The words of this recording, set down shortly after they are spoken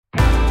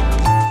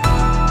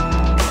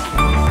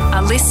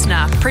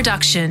listener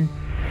production.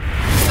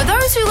 For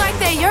those who like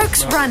their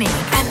yolks runny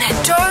and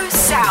their dough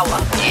sour.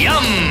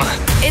 Yum!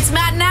 It's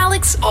Matt and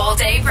Alex All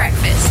Day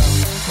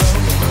Breakfast.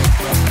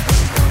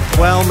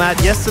 Well,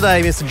 Matt,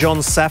 yesterday Mr. John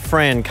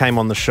Safran came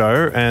on the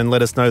show and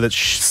let us know that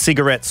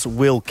cigarettes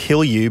will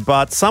kill you,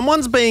 but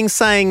someone's been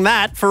saying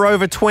that for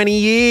over 20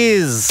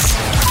 years.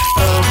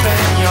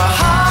 Open your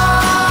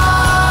heart,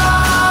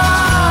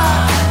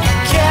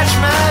 catch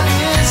my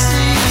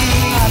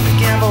disease. I can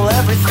gamble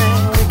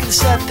everything, we can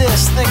set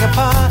this thing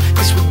apart,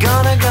 'cause we're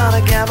gonna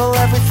gamble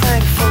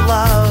everything for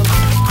love.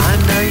 I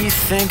know you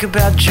think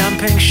about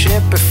jumping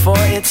ship before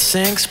it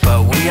sinks,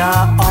 but we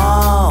are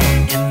all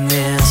in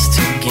this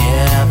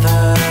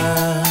together.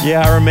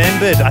 Yeah, I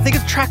remembered. I think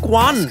it's track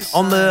 1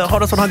 on the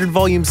Hottest 100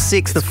 Volume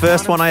 6, the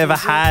first one I ever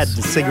had.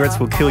 Cigarettes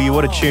Will Kill You.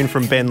 What a tune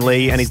from Ben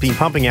Lee. And he's been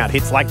pumping out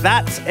hits like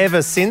that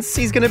ever since.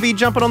 He's going to be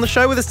jumping on the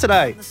show with us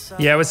today.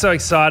 Yeah, we're so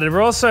excited.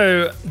 We're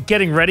also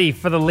getting ready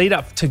for the lead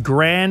up to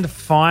Grand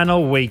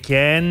Final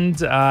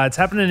weekend. It's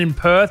happening in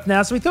Perth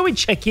now, so we thought we'd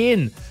check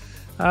in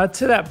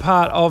to that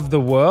part of the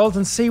world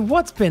and see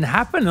what's been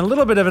happening. A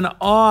little bit of an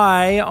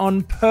eye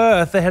on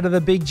Perth ahead of the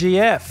big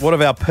GF. What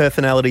have our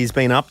personalities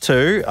been up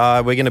to?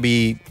 We're going to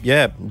be,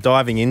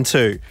 diving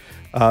into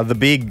the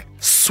big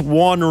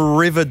Swan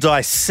River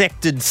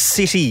dissected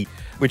city,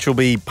 which will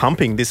be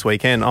pumping this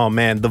weekend. Oh,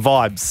 man, the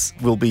vibes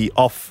will be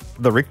off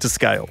the Richter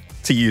scale,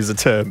 to use a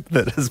term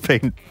that has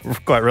been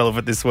quite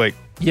relevant this week.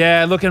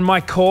 Yeah, look, and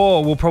my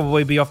core will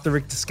probably be off the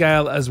Richter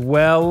scale as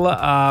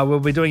well.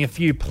 We'll be doing a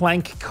few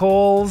plank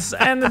calls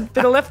and a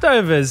bit of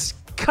leftovers.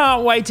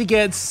 Can't wait to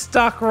get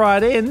stuck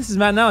right in. This is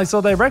Matt and Alex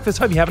All Day Breakfast.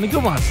 Hope you're having a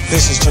good one.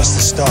 This is just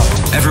the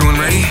start. Everyone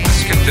ready?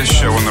 Let's get this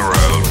show on the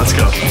road. Let's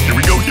go. Here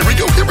we go.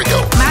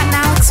 Matt and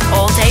Alex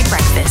All Day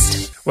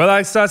Breakfast. Well,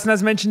 Alex Dyson,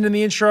 as mentioned in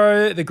the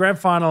intro, the grand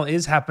final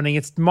is happening.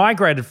 It's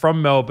migrated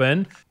from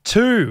Melbourne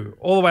to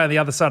all the way on the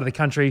other side of the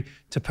country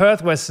to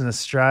Perth, Western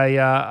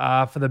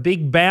Australia for the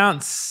big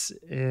bounce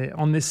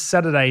on this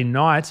Saturday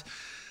night.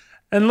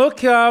 And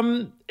look,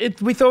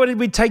 we thought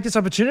we'd take this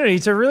opportunity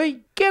to really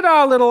get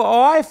our little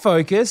eye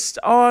focused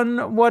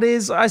on what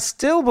is, I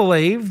still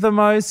believe, the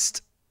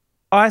most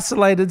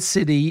isolated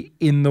city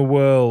in the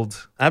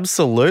world.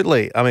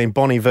 Absolutely. I mean,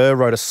 Bon Iver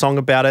wrote a song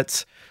about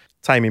it.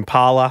 Tame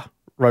Impala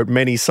wrote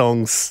many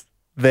songs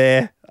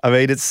there. I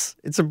mean, it's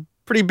a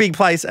pretty big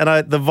place, and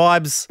the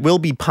vibes will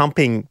be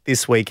pumping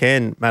this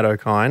weekend, Matt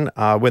Okine,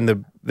 when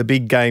the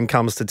big game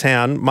comes to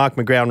town. Mark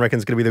McGowan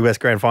reckons it's going to be the best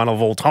grand final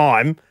of all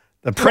time.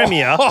 The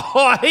Premier.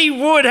 Oh, he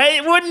would,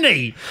 wouldn't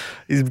he?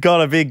 He's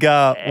got a big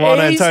Juan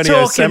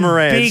Antonio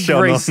Samaritan big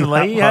shot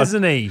recently,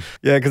 hasn't he?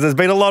 Yeah, because there's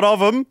been a lot of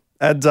them,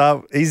 and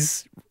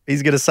he's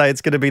going to say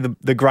it's going to be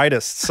the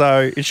greatest.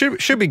 So it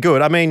should be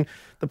good. I mean,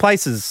 the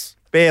place has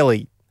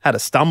barely had a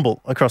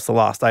stumble across the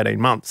last 18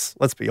 months,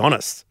 let's be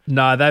honest.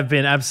 No, they've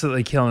been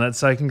absolutely killing it.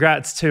 So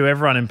congrats to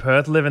everyone in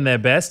Perth, living their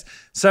best.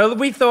 So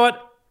we thought,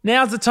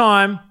 now's the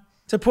time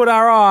to put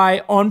our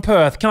eye on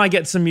Perth. Can I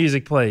get some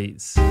music,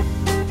 please?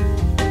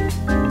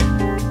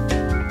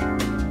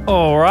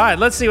 All right,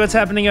 let's see what's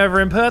happening over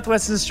in Perth,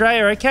 Western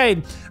Australia.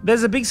 Okay,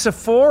 there's a big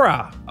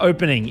Sephora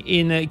opening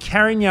in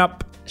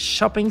Karrinyup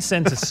Shopping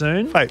Centre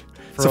soon. Wait,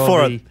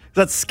 Sephora, is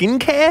that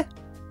skincare?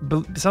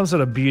 Some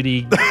sort of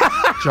beauty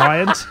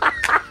giant.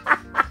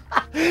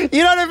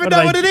 You don't even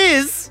know what it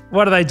is.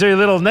 What do they do?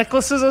 Little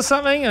necklaces or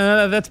something?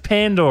 That's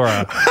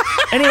Pandora.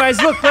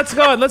 Anyways, look, let's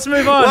go. Let's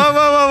move on.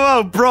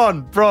 Whoa.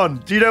 Bron,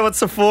 do you know what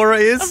Sephora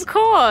is? Of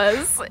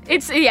course.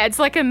 It's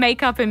like a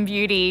makeup and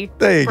beauty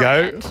There you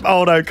brand. go.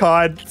 Old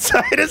Okine.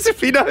 Say it as if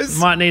he knows.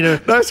 Might need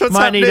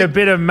a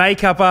bit of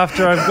makeup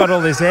after I've got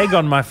all this egg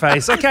on my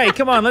face. Okay,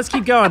 come on, let's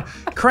keep going.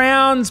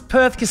 Crown's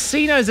Perth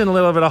Casino's in a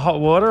little bit of hot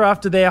water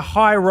after their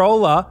high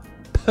roller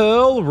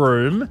Pearl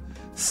Room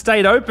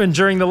stayed open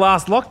during the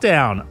last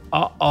lockdown.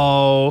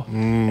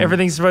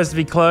 Everything's supposed to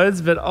be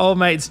closed, but old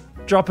mates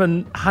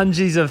dropping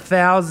hundreds of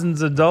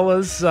thousands of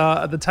dollars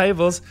at the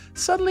tables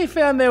suddenly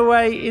found their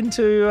way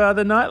into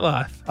the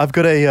nightlife. I've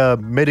got a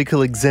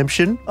medical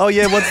exemption. Oh,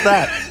 yeah, what's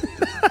that?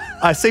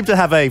 I seem to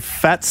have a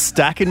fat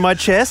stack in my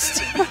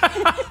chest.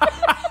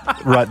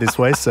 Right this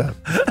way, sir.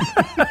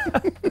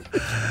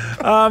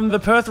 The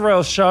Perth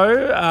Royal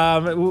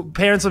Show,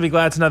 parents will be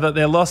glad to know that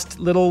their lost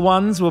little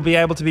ones will be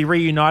able to be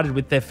reunited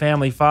with their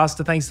family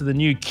faster thanks to the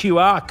new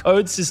QR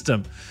code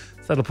system.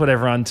 So that'll put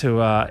everyone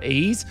to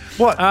ease.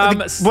 What?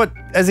 What?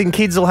 As in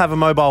kids will have a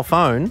mobile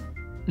phone?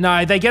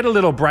 No, they get a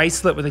little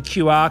bracelet with a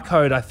QR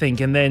code, I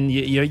think, and then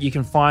you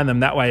can find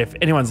them that way. If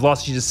anyone's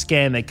lost, you just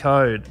scan their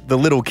code. The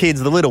little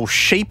kids, the little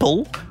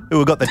sheeple who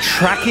have got the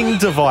tracking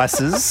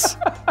devices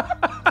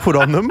put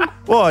on them.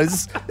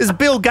 What, is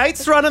Bill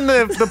Gates running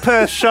the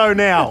Perth show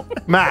now,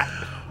 Matt?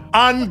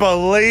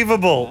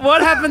 Unbelievable.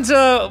 What happened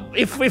to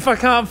if I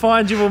can't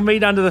find you, we'll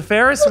meet under the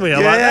Ferris wheel?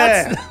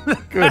 Yeah.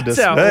 That's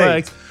how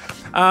it works.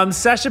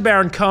 Sacha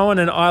Baron Cohen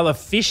and Isla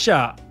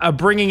Fisher are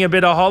bringing a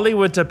bit of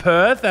Hollywood to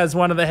Perth, as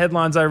one of the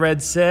headlines I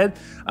read said.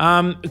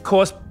 Of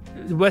course,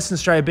 Western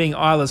Australia being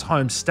Isla's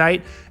home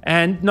state,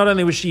 and not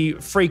only was she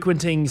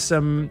frequenting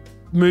some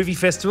movie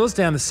festivals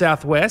down the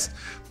southwest.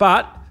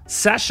 But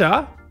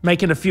Sasha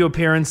making a few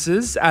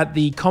appearances at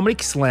the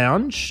Comics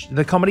Lounge,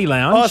 the Comedy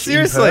Lounge. Oh,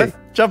 seriously? In Perth.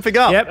 Jumping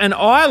up. Yep, and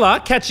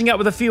Isla catching up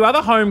with a few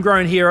other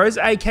homegrown heroes,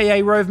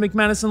 aka Rove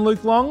McManus and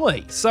Luke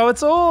Longley. So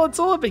it's all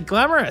a bit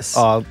glamorous.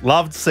 Oh,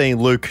 loved seeing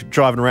Luke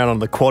driving around on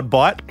the quad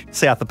bike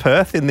south of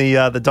Perth in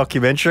the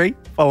documentary.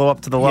 Follow up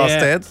to The Last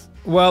Dance.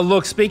 Well,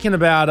 look, speaking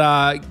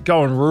about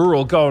going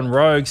rural, going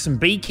rogue, some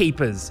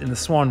beekeepers in the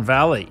Swan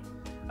Valley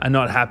are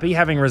not happy,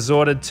 having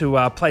resorted to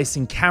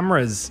placing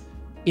cameras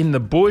in the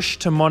bush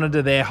to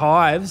monitor their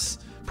hives,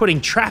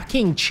 putting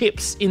tracking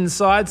chips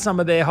inside some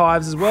of their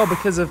hives as well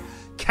because of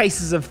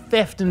cases of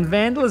theft and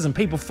vandalism.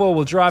 People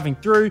four-wheel driving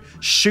through,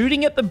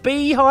 shooting at the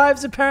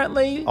beehives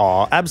apparently.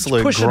 Oh,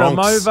 absolute pushing gronks. them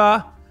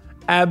over.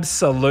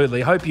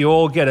 Absolutely. Hope you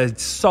all get a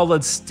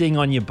solid sting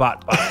on your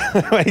butt.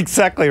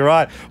 Exactly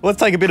right. Well, let's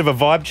take a bit of a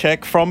vibe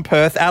check from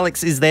Perth.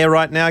 Alex is there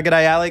right now.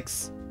 G'day,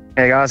 Alex.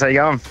 Hey guys, how you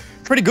going?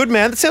 Pretty good,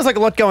 man. It sounds like a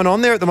lot going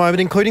on there at the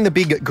moment, including the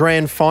big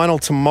grand final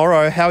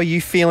tomorrow. How are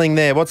you feeling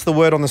there? What's the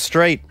word on the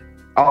street?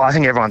 Oh, I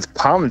think everyone's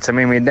pumped. I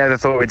mean, we never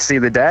thought we'd see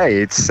the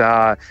day. It's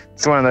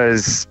one of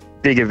those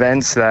big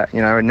events that,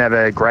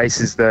 never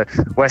graces the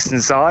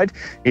Western side,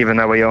 even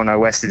though we all know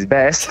West is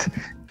best.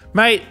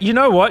 Mate, you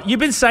know what? You've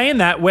been saying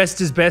that West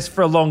is best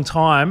for a long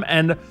time,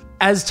 and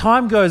as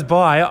time goes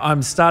by,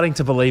 I'm starting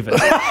to believe it.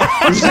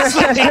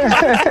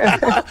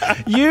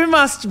 You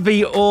must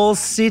be all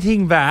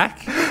sitting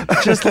back,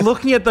 just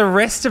looking at the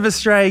rest of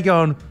Australia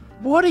going,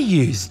 what are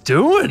you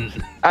doing?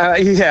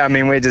 Yeah, I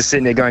mean, we're just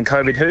sitting there going,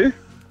 COVID who?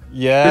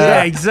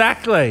 Yeah,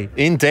 exactly.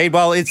 Indeed.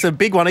 Well, it's a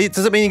big one.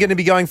 Does it mean you're going to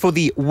be going for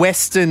the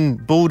Western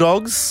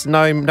Bulldogs,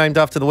 named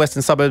after the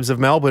western suburbs of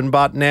Melbourne,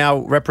 but now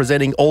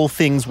representing all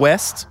things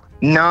West?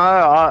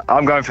 No,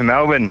 I'm going for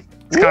Melbourne.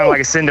 It's kind of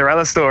like a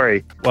Cinderella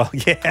story. Well,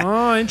 yeah.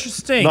 Oh,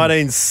 interesting.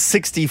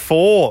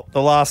 1964,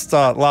 the last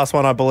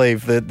one, I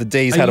believe. The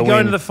D's had a win. Are you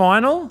going to the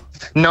final?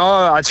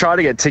 No, I tried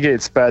to get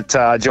tickets, but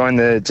joined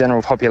the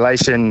general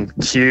population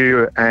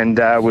queue and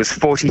was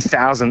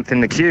 40,000th in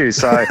the queue,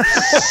 so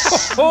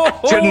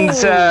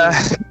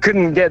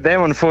couldn't get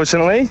them,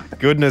 unfortunately.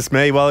 Goodness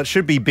me. Well, it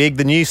should be big.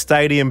 The new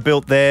stadium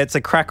built there. It's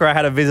a cracker. I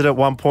had a visit at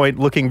one point,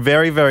 looking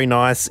very, very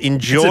nice.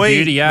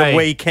 Enjoy the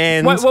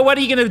weekend. What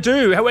are you going to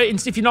do?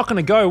 If you're not going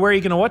to go, where are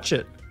you going to watch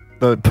it?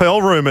 The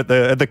Pearl Room at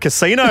the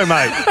casino,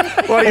 mate.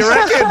 What do you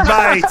reckon,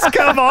 mate?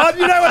 Come on,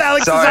 you know what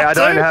Alex is up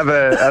to.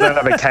 I don't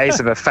have a case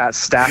of a fat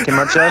stack in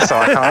my chest, so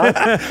I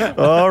can't.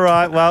 All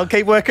right, well,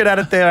 keep working at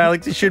it there,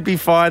 Alex. You should be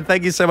fine.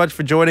 Thank you so much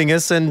for joining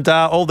us, and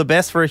all the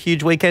best for a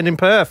huge weekend in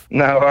Perth.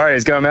 No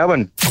worries. Go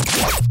Melbourne.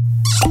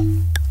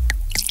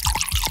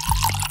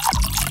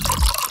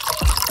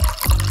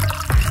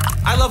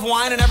 I love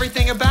wine and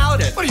everything about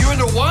it. What, are you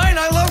into wine?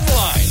 I love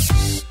wine.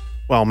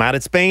 Well, Matt,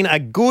 it's been a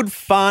good,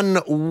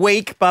 fun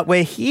week, but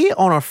we're here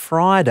on a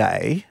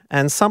Friday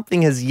and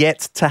something has yet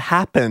to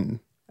happen.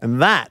 And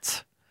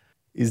that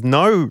is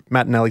no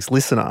Matt and Alex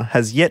listener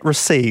has yet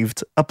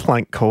received a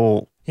plank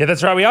call. Yeah,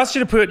 that's right. We asked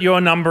you to put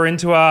your number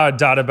into our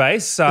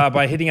database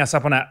by hitting us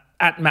up on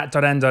at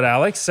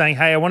matt.n.alex, saying,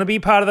 hey, I want to be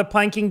part of the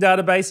planking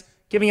database,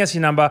 giving us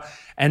your number,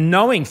 and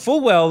knowing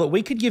full well that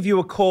we could give you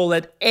a call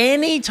at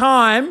any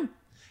time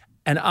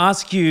and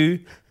ask you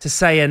to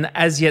say an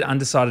as yet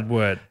undecided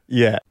word.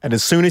 Yeah, and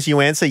as soon as you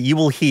answer, you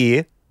will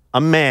hear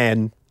a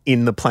man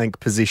in the plank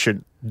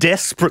position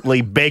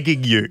desperately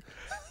begging you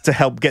to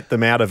help get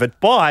them out of it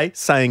by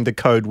saying the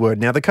code word.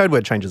 Now, the code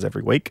word changes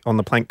every week on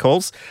the plank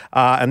calls.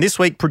 And this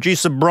week,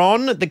 producer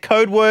Bron, the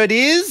code word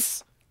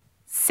is?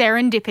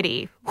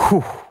 Serendipity.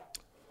 Whew.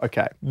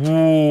 Okay.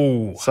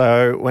 Ooh.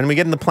 So when we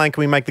get in the plank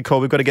and we make the call,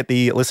 we've got to get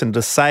the listener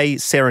to say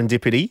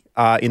serendipity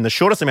in the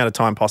shortest amount of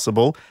time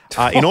possible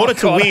in order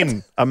to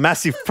win a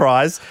massive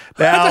prize.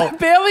 Now, I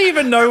barely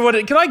even know what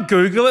it... Can I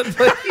Google it,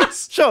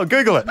 please? Sure,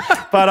 Google it.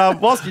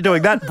 But whilst you're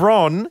doing that,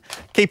 Bron,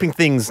 keeping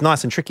things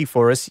nice and tricky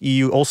for us,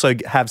 you also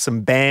have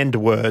some banned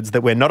words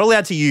that we're not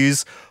allowed to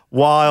use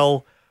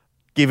while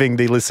giving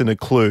the listener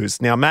clues.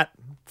 Now, Matt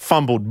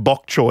fumbled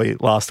bok choy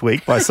last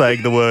week by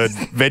saying the word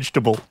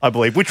vegetable, I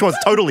believe, which was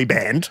totally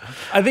banned.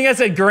 I think I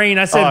said green.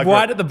 I said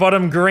white at the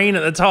bottom, green at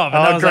the top.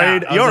 And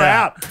green. You're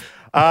out.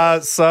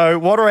 So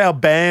what are our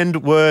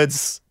banned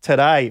words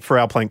today for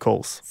our plank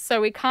calls? So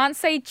we can't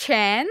say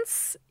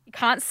chance, you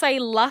can't say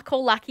luck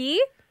or lucky,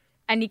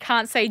 and you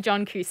can't say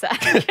John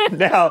Cusack.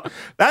 Now,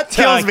 that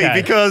kills me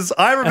because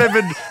I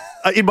remembered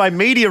in my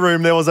media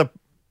room there was a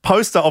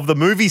poster of the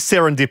movie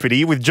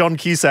Serendipity with John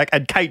Cusack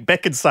and Kate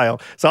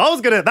Beckinsale. So that's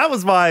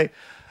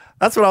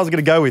what I was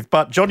gonna go with.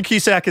 But John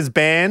Cusack is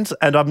banned,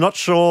 and I'm not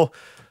sure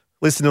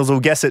listeners will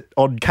guess it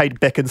on Kate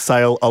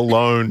Beckinsale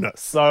alone.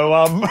 So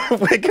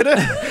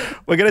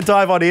we're gonna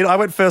dive on in. I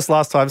went first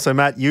last time, so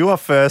Matt, you are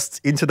first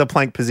into the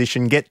plank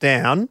position. Get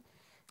down,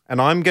 and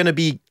I'm gonna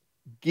be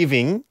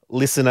giving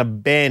listener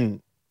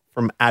Ben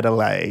from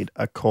Adelaide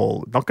a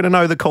call. Not gonna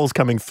know the call's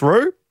coming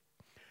through,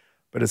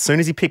 but as soon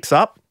as he picks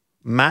up,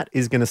 Matt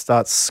is going to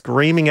start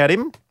screaming at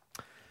him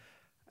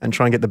and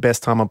try and get the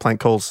best time on plank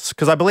calls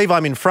because I believe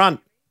I'm in front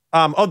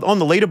on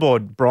the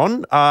leaderboard,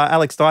 Bron.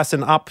 Alex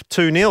Dyson up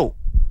 2-0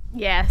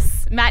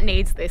 Yes, Matt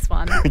needs this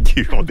one.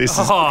 This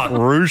is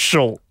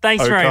crucial.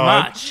 Thanks very Okay.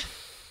 much.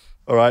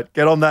 All right,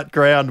 get on that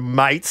ground,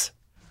 mate.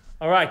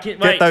 All right,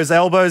 Get those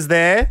elbows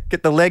there.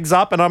 Get the legs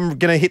up, and I'm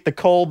going to hit the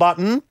call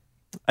button.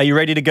 Are you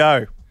ready to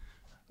go?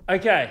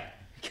 Okay.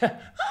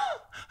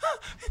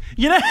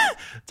 You know,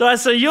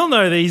 Dyso, you'll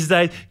know these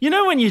days. You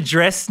know when you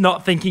dress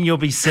not thinking you'll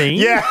be seen?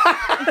 Yeah.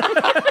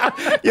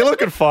 You're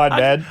looking fine,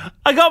 man.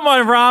 I got my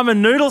ramen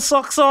noodle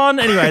socks on.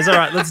 Anyways, all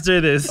right, let's do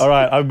this. All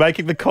right, I'm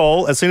making the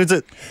call. As soon as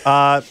it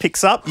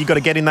picks up, you've got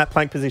to get in that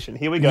plank position.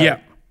 Here we go. Yeah.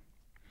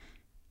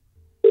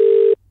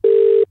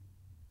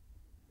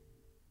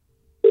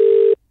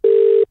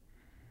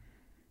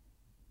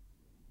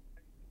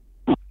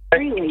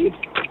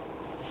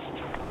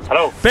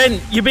 Hello. Ben,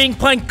 you're being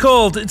plank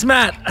called. It's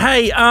Matt.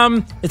 Hey,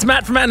 it's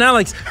Matt from Matt and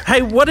Alex.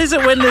 Hey, what is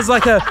it when there's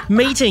like a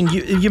meeting?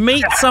 You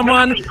meet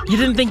someone, you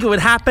didn't think it would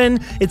happen.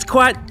 It's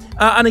quite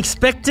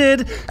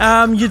unexpected.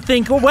 You'd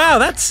think, oh wow,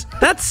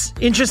 that's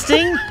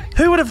interesting.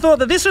 Who would have thought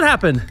that this would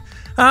happen?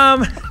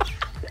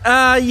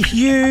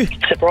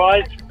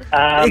 Surprise.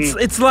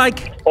 It's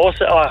like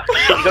Also,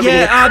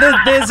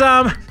 there's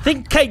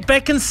think Kate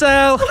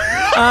Beckinsale.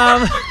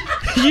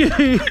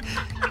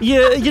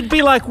 You'd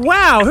be like,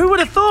 wow, who would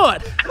have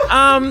thought?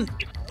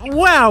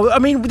 Wow, I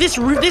mean, this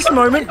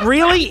moment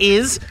really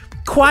is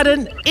quite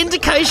an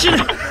indication.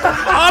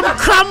 I'm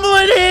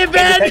crumbling here,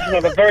 Ben. Indication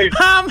of a very,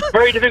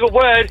 very difficult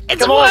word.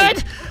 It's Come a on.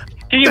 word.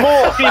 Give you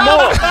more. Give you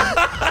more.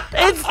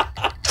 It's.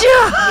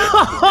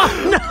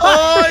 Oh no!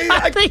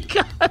 I think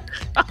I'm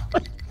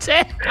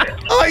down.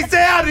 Oh, he's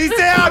down. He's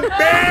down.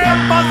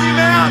 Bam! Buzz him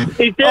out.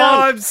 He's down.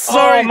 Oh, I'm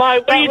sorry. Oh,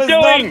 mate, what are you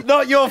doing?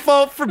 Not your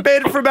fault from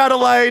Ben from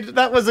Adelaide.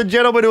 That was a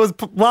gentleman who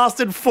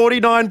lasted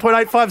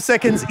 49.85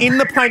 seconds in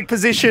the plank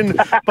position,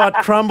 but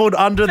crumbled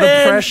under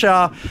the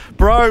pressure.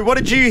 Bro, what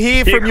did you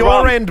hear from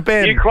your end,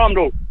 Ben? You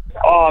crumbled.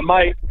 Oh,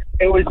 mate.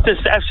 It was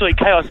just absolute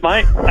chaos,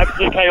 mate.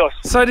 Absolute chaos.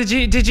 So did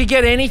you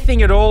get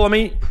anything at all? I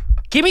mean,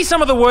 give me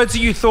some of the words that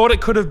you thought it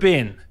could have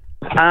been.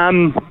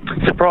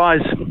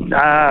 Surprise.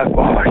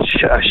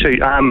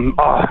 Shoot. I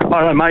don't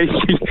know, mate.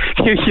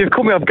 You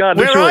caught me off guard.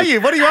 Where literally. are you?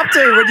 What are you up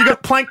to when you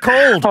got plank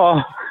called? I'm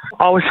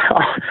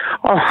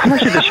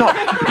actually at the shop.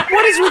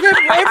 What is with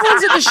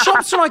everyone's at the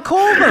shops when I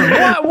call them?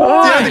 The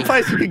Why? only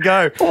place you can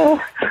go.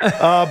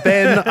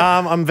 Ben,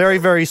 I'm very,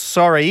 very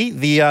sorry.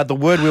 The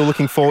word we were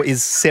looking for is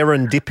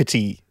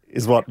serendipity,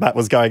 is what Matt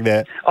was going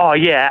there. Oh,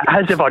 yeah.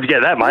 How's if I'd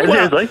get that, mate?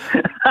 Well, Seriously.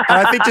 And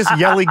I think just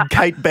yelling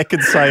Kate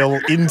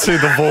Beckinsale into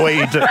the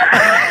void.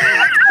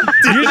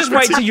 You just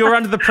wait till you're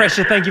under the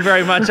pressure. Thank you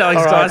very much, Alex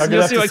All right, Dyson. I'm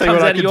You'll gonna see have what to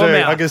comes I out of can your do.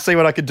 mouth. I'm going to see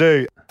what I can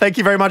do. Thank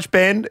you very much,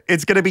 Ben.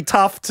 It's going to be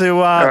tough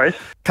to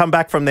come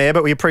back from there,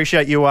 but we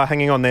appreciate you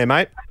hanging on there,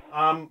 mate.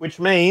 Which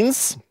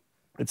means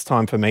it's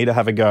time for me to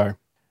have a go.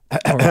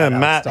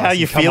 Matt, how are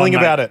you feeling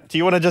about it? Do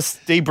you want to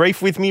just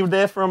debrief with me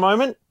there for a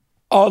moment?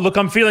 Oh, look,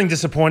 I'm feeling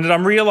disappointed.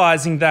 I'm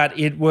realizing that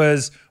it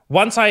was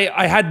once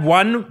I had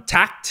one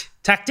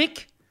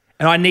tactic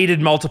and I needed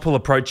multiple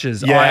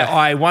approaches.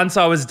 Yeah. Once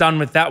I was done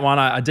with that one,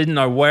 I didn't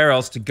know where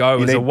else to go.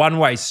 It was a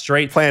one-way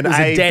street. Plan it was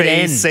A, a dead B,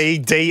 end. C,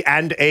 D,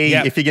 and E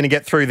Yep. if you're going to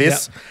get through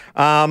this.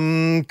 Cool.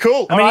 I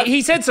mean,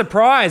 he said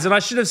surprise, and I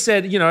should have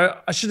said,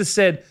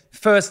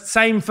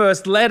 same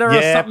first letter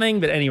or something.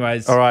 But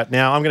anyways. All right,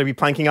 now I'm going to be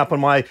planking up on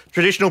my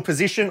traditional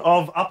position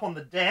of up on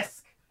the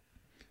desk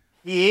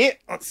here.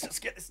 Let's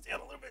just get this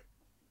down a little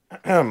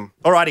bit.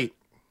 All righty.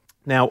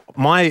 Now,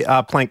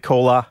 my plank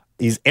caller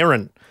is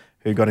Erin,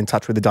 who got in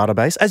touch with the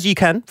database. As you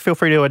can, feel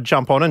free to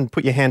jump on and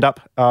put your hand up.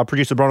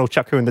 Producer Bron will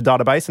chuck you in the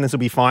database, and this will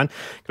be fine.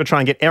 Got to try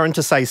and get Erin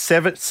to say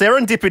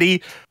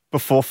serendipity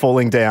before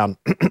falling down.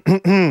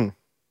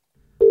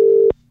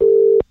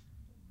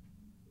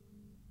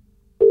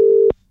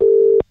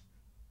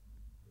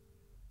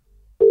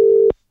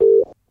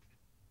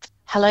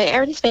 Hello,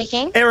 Erin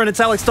speaking. Erin, it's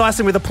Alex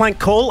Dyson with a plank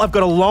call. I've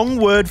got a long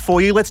word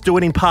for you. Let's do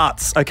it in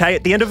parts, okay?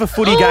 At the end of a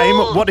footy game,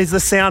 what is the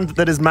sound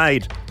that is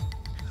made?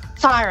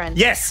 Siren.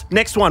 Yes.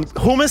 Next one.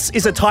 Hummus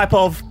is a type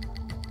of...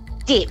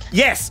 Dip.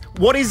 Yes.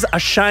 What is a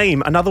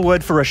shame? Another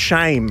word for a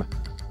shame.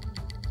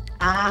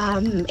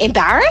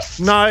 Embarrassed?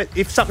 No,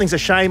 if something's a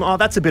shame,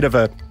 that's a bit of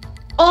a...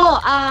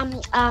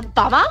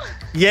 Bummer.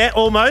 Yeah,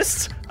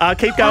 almost.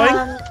 Keep going.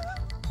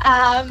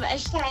 A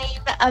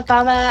shame, a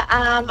bummer,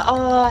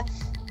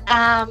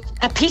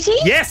 a pity?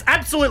 Yes,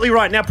 absolutely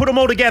right. Now put them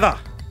all together.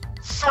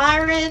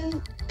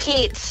 Siren,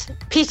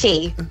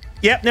 pity.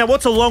 Yep. Now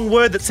what's a long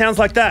word that sounds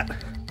like that?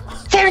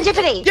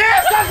 Serendipity.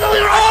 Yes,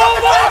 absolutely right.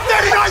 Oh,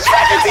 39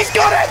 seconds. He's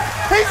got it.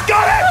 He's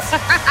got it.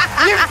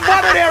 You've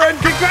won it, Erin.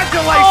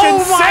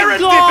 Congratulations. Oh, my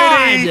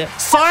Serendipity. God.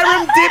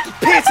 Siren dip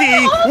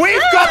pity.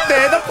 We've got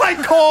there. The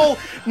plank call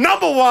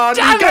number one.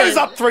 Damn He goes it.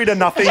 up 3-0.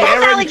 Yes,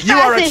 Erin, Alex you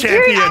are a Dyson,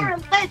 champion. You are a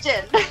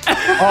legend.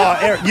 Oh,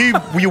 Erin,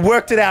 you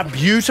worked it out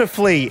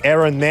beautifully,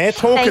 Erin, there.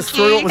 Talk Thank us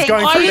through you. what was Thank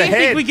going you. I through the didn't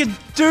head. think we could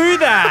do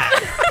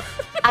that.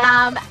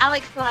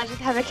 Alex and I just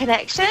have a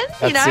connection,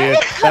 That's you know. it.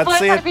 I've That's always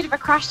had it. a bit of a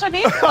crush on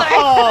him. So.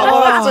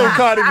 Oh, that's so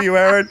kind of you,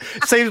 Erin.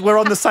 See, we're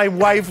on the same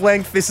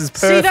wavelength. This is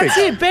See, perfect. that's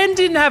it. Ben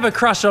didn't have a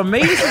crush on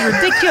me. This is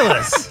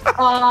ridiculous.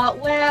 Oh,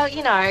 well,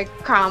 you know,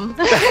 crumb.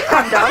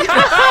 Crumb dog.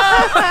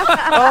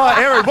 Oh,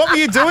 Erin, what were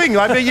you doing?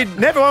 I mean, you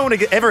never want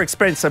to ever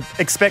expect a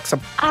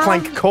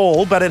plank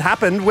call, but it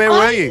happened. Where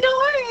were you?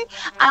 No.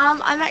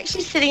 I'm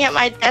actually sitting at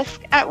my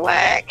desk at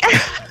work.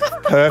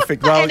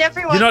 Perfect. Well, and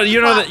everyone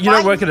You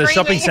don't work at a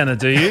shopping centre,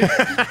 do you?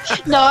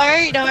 No,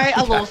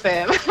 a law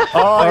firm.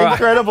 oh,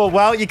 incredible.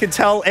 Well, you can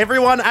tell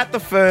everyone at the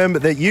firm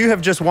that you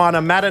have just won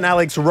a Matt and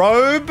Alex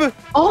robe.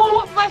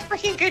 Oh, my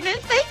freaking goodness.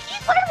 Thank you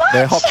so much.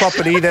 They're hot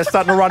property. They're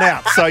starting to run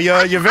out. So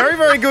you're very,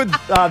 very good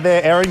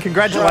there, Erin.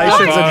 Congratulations.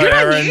 Bravo, And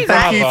Erin.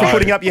 thank you for Bravo.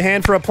 putting up your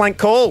hand for a plank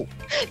call.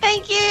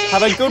 Thank you.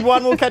 Have a good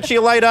one. We'll catch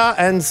you later.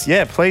 And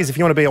yeah, please, if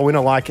you want to be a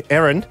winner like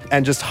Erin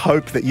and just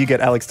hope that you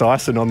get Alex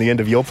Dyson on the end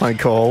of your plank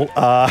call,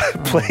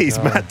 please,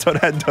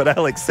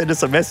 matt.and.alex, send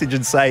us a message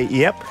and say,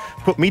 yep,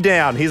 put me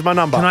down. Here's my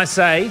number. Can I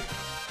say,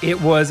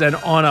 it was an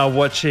honour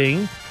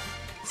watching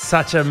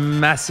such a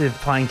massive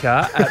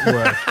planker at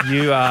work.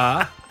 You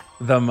are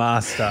the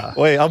master.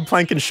 Wait, I'm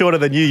planking shorter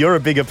than you. You're a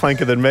bigger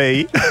planker than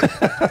me.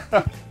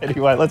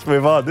 Anyway, let's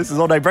move on. This is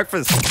All Day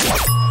Breakfast.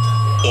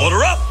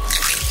 Order up.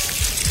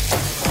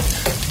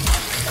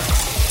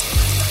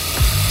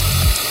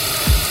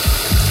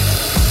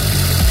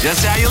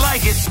 Just how you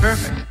like it.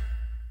 Perfect.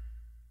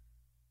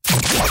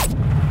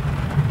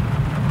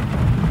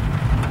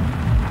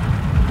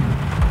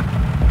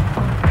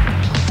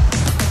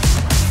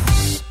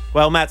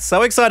 Well, Matt,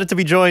 so excited to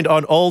be joined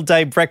on All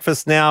Day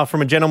Breakfast now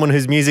from a gentleman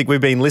whose music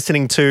we've been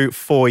listening to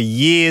for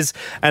years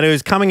and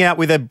who's coming out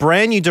with a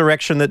brand new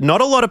direction that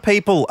not a lot of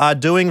people are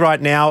doing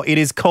right now. It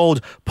is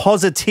called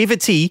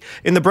Positivity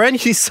in the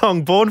brand new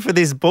song Born for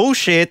This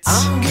Bullshit.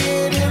 I'm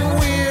getting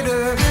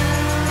weirder.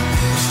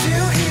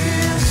 Still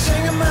here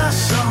singing my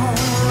song.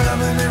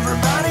 Loving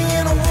everybody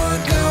in a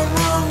world gone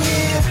wrong.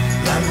 Yeah.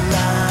 La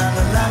la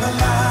la la la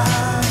la.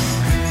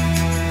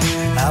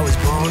 I was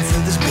born for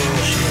this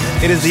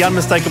bullshit. It is the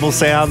unmistakable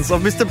sounds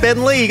of Mr.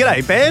 Ben Lee.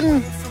 G'day,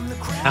 Ben.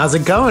 How's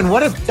it going?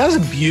 That was a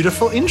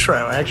beautiful intro.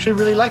 I actually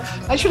really like.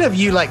 I should have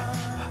you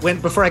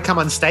went before I come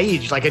on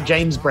stage, like a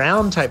James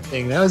Brown type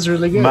thing. That was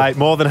really good. Mate,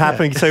 more than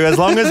happy to. As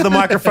long as the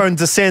microphone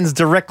descends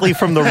directly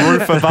from the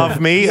roof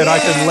above me and I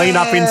can lean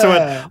up into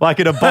it like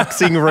in a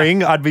boxing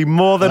ring, I'd be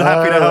more than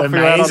happy to help you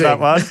out on that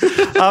one.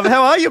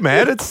 How are you,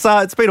 man?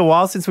 It's been a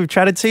while since we've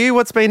chatted to you.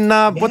 What's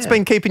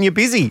been keeping you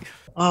busy?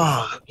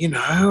 Oh,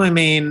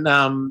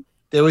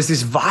 there was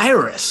this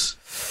virus.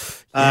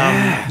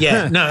 It's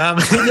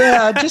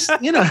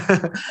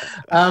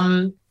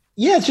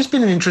just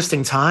been an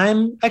interesting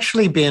time.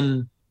 Actually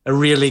been a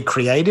really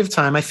creative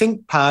time. I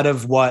think part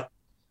of what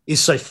is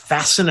so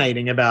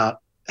fascinating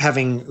about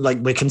having,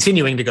 we're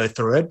continuing to go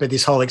through it, but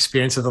this whole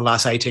experience of the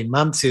last 18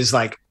 months is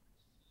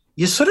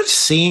you're sort of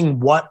seeing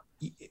what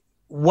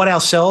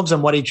ourselves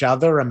and what each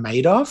other are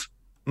made of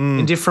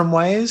in different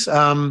ways.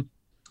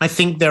 I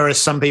think there are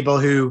some people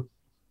who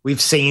we've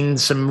seen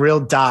some real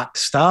dark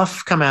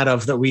stuff come out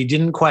of that we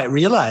didn't quite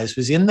realize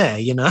was in there,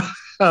 your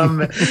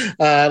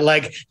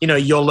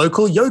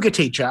local yoga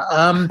teacher,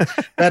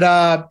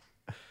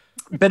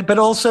 but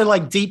also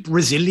deep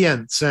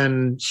resilience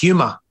and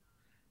humor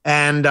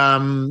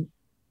and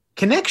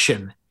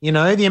connection.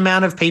 The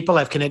amount of people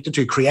I've connected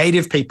to,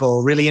 creative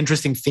people, really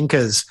interesting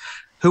thinkers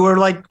who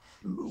are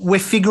we're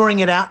figuring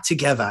it out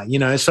together,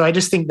 So I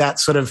just think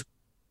that's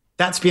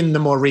been the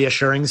more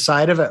reassuring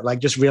side of it,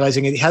 just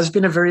realizing it has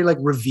been a very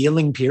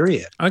revealing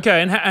period.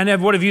 Okay,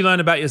 and what have you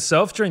learned about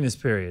yourself during this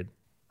period?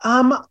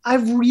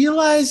 I've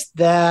realized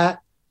that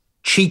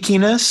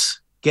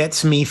cheekiness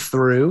gets me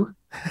through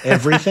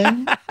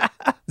everything.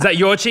 Is that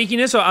your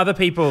cheekiness or other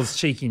people's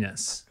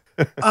cheekiness?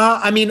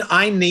 I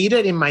need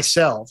it in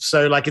myself.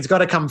 So it's got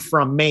to come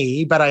from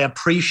me, but I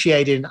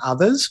appreciate it in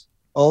others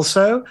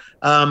also.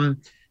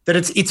 That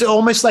it's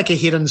almost like a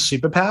hidden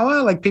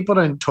superpower. People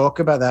don't talk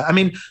about that. I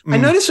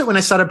noticed it when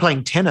I started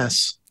playing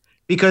tennis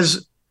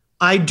because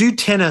I do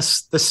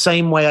tennis the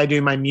same way I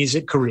do my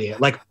music career,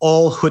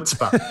 all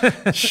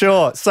chutzpah.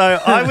 Sure. So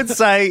I would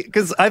say,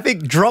 because I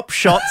think drop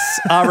shots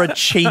are a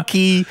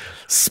cheeky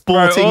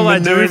sporting all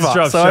maneuver. I do is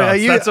drop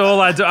shots. That's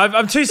all I do.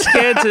 I'm too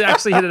scared to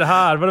actually hit it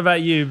hard. What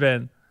about you,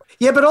 Ben?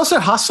 Yeah, but also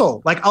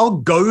hustle. I'll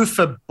go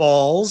for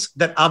balls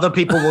that other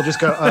people will just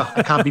go, oh,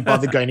 I can't be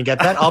bothered going to get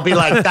that. I'll be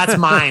like, that's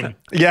mine.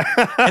 Yeah.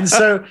 And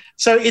so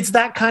it's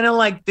that kind of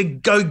the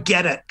go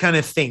get it kind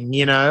of thing,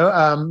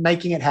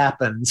 making it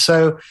happen.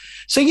 So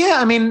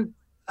yeah,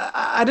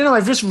 I don't know.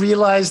 I've just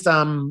realized,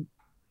 I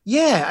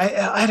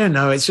don't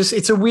know.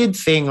 It's a weird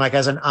thing.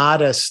 As an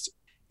artist,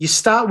 you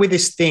start with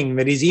this thing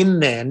that is in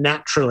there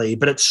naturally,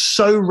 but it's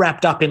so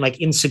wrapped up in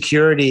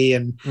insecurity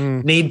and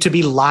need to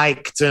be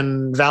liked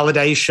and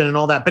validation and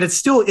all that. But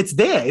it's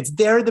there. It's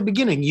there at the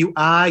beginning. You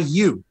are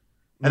you.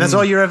 And that's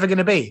all you're ever going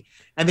to be.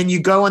 And then you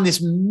go on this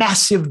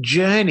massive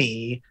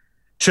journey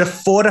to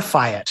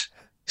fortify it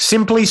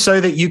simply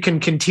so that you can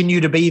continue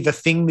to be the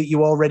thing that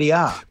you already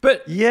are.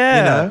 But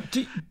yeah,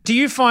 do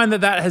you find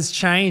that has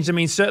changed? I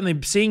mean, certainly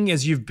seeing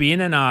as you've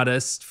been an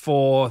artist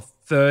for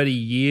 30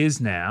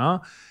 years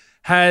now,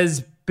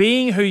 has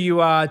being who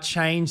you are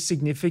changed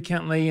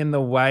significantly in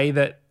the way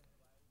that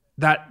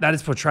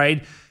is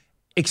portrayed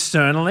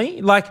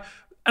externally? Like,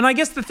 and I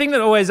guess the thing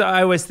that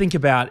I always think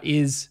about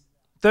is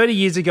 30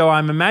 years ago,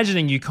 I'm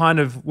imagining you kind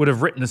of would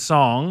have written a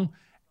song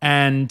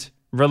and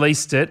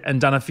released it and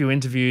done a few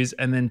interviews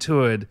and then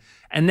toured.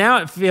 And now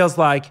it feels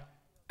like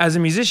as a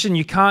musician,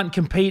 you can't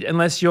compete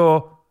unless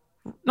you're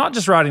not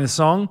just writing the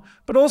song,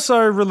 but also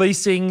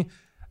releasing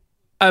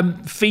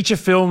feature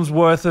films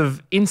worth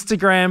of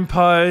Instagram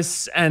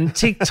posts and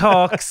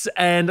TikToks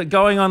and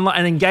going online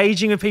and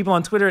engaging with people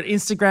on Twitter and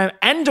Instagram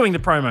and doing the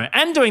promo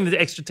and doing the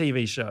extra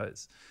TV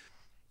shows.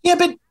 Yeah,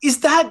 but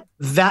is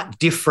that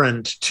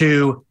different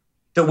to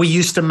that we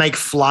used to make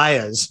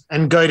flyers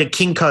and go to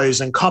Kinko's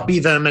and copy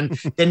them and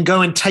then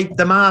go and tape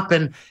them up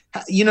and,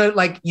 you know,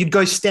 like you'd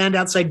go stand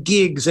outside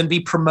gigs and be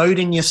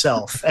promoting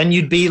yourself and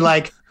you'd be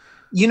like,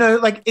 you know,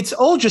 like it's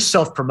all just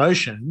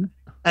self-promotion.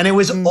 And it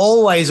was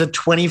always a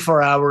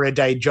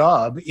 24-hour-a-day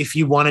job if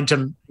you wanted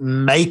to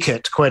make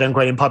it, quote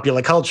unquote, in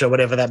popular culture,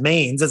 whatever that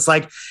means. It's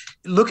like,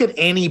 look at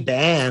any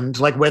band,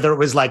 like whether it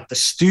was like the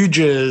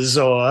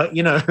Stooges or,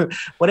 you know,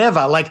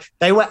 whatever, like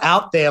they were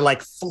out there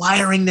like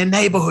flyering their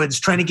neighborhoods,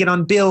 trying to get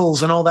on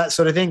bills and all that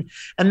sort of thing.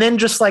 And then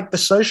just like the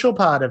social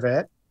part of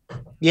it,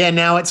 yeah,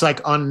 now it's like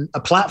on a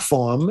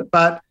platform,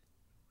 but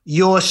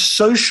your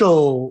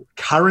social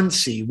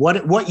currency,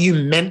 what you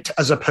meant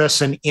as a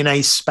person in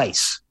a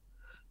space,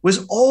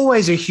 was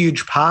always a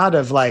huge part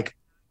of like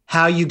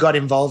how you got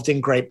involved in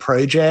great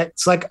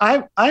projects. Like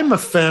I'm a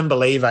firm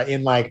believer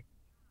in like,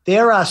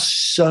 there are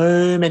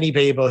so many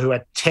people who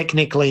are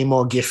technically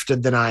more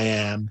gifted than I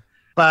am,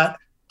 but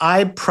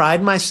I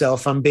pride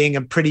myself on being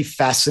a pretty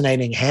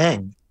fascinating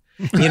hang,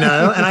 you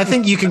know? And I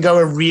think you can go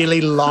a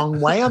really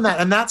long way on that.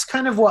 And that's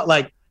kind of what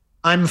like,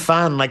 I'm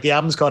fun. Like the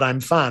album's called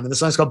I'm Fun and the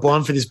song's called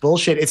Born for This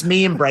Bullshit. It's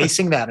me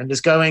embracing that and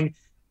just going,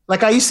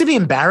 like I used to be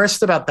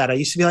embarrassed about that. I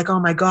used to be like,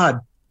 oh my God,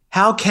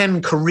 how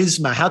can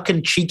charisma, how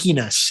can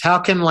cheekiness, how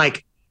can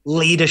like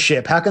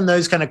leadership, how can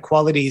those kind of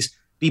qualities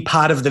be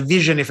part of the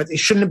vision? If it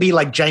shouldn't be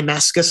like Jay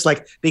Mascis,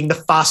 like being the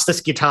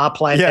fastest guitar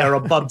player there, or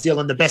Bob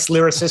Dylan, the best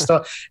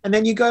lyricist, and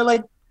then you go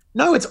like,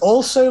 no, it's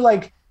also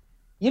like,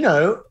 you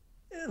know,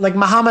 like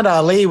Muhammad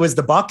Ali was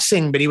the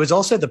boxing, but he was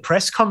also the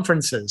press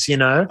conferences, you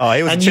know? Oh,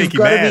 he was a cheeky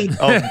man.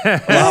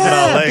 Muhammad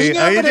Ali. He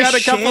had a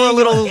couple of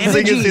little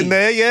zingers in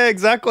there. Yeah,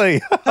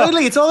 exactly.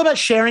 Totally. It's all about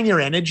sharing your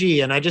energy.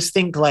 And I just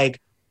think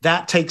like,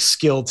 that takes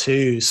skill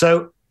too.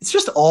 So it's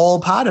just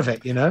all part of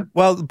it, you know?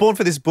 Well, Born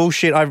for This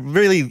Bullshit, I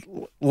really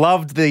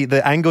loved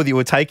the angle that you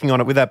were taking on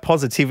it with that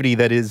positivity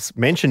that is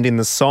mentioned in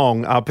the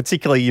song,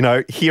 particularly, you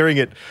know, hearing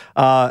it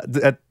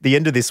at the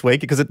end of this week,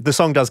 because the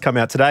song does come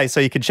out today, so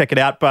you can check it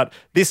out. But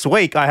this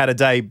week I had a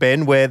day,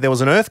 Ben, where there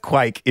was an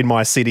earthquake in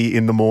my city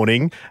in the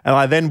morning, and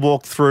I then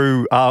walked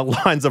through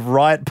lines of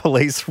riot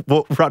police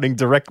running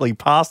directly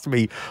past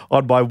me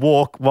on my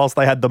walk whilst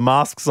they had the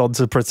masks on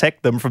to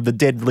protect them from the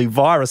deadly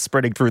virus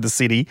spreading through the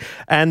city.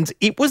 And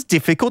it was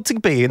difficult to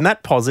be in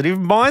that positive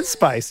mind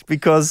space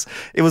because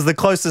it was the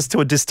closest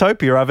to a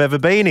dystopia I've ever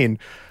been in.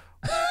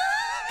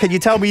 Can you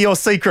tell me your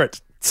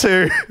secret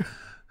to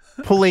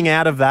pulling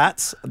out of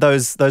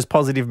those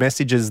positive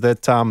messages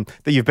that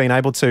you've been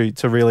able to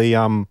really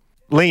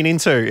lean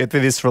into for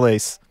this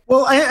release?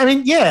 Well, I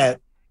mean, yeah,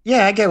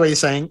 I get what you're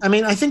saying. I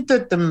mean, I think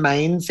that the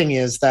main thing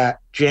is that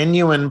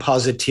genuine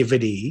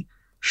positivity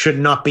should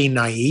not be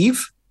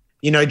naive.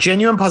 You know,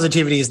 genuine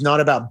positivity is not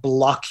about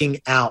blocking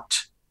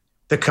out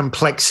the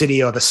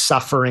complexity or the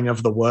suffering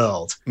of the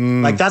world.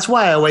 Like, that's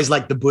why I always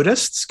like the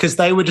Buddhists, because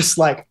they were just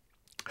like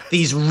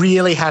these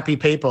really happy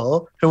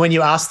people who, when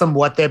you ask them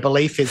what their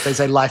belief is, they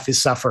say life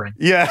is suffering.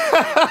 Yeah.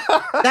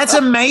 That's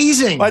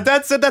amazing. My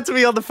dad said that to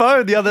me on the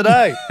phone the other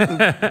day.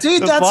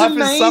 Dude, that's life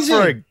amazing. Is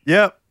suffering.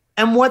 Yep.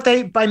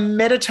 And by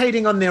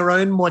meditating on their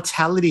own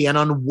mortality and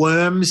on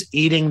worms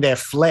eating their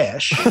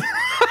flesh,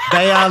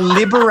 they are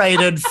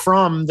liberated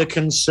from the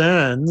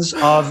concerns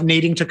of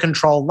needing to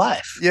control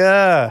life.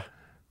 Yeah.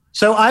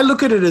 So I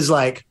look at it as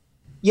like,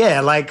 yeah,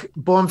 like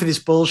Born for This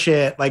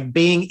Bullshit, like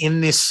being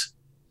in this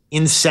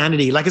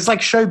insanity. Like it's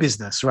like show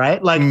business,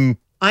 right? Like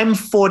I'm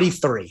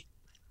 43.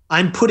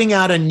 I'm putting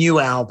out a new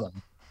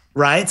album,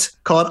 right?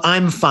 Called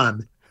I'm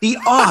Fun. The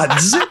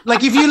odds,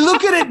 like if you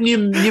look at it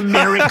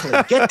numerically,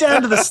 get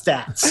down to the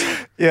stats.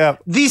 Yeah.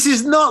 This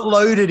is not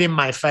loaded in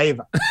my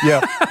favor. Yeah.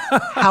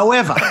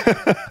 However.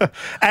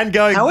 And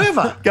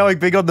going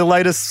big on the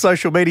latest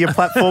social media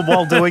platform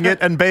while doing it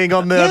and being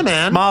on the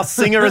Masked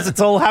Singer as it's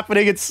all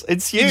happening. It's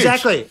huge.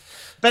 Exactly.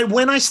 But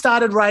when I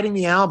started writing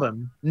the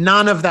album,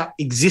 none of that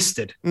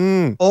existed.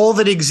 All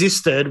that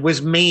existed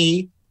was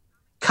me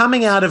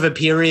coming out of a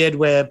period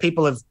where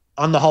people have,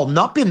 on the whole,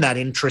 not been that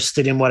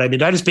interested in what I've been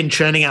doing. I've just been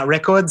churning out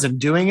records and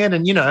doing it,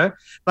 and, you know,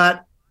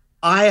 but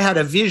I had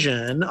a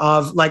vision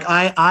of, like,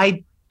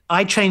 I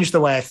changed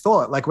the way I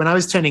thought. Like, when I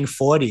was turning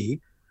 40,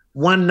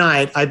 one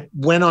night I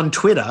went on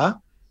Twitter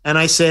And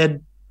I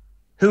said,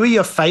 who are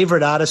your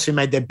favorite artists who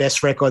made their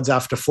best records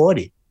after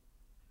 40?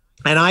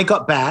 And I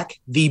got back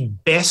the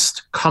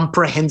best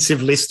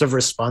comprehensive list of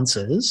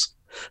responses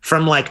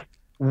from like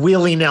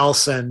Willie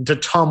Nelson to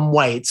Tom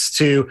Waits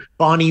to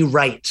Bonnie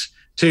Raitt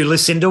to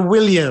Lucinda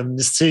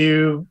Williams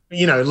to,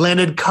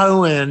 Leonard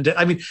Cohen.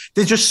 I mean,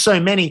 there's just so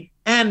many.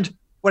 And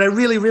what I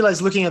really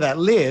realized looking at that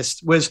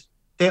list was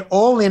they're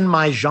all in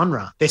my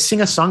genre. They're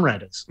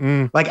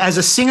singer-songwriters. Like as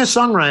a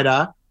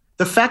singer-songwriter,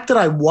 the fact that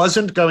I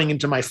wasn't going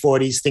into my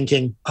 40s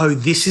thinking, oh,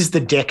 this is the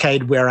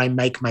decade where I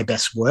make my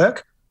best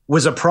work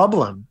was a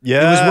problem.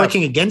 Yeah. It was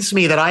working against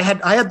me that I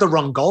had the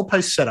wrong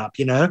goalpost set up,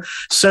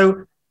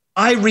 So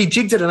I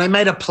rejigged it and I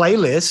made a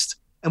playlist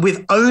and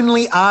with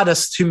only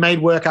artists who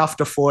made work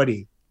after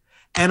 40.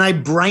 And I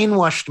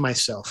brainwashed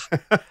myself.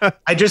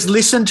 I just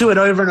listened to it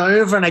over and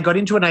over and I got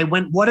into it and I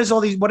went, what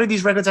do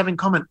these records have in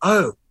common?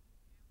 Oh,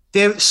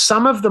 they're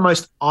some of the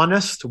most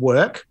honest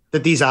work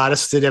that these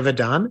artists had ever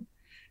done.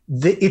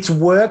 It's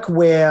work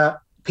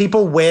where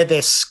people wear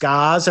their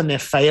scars and their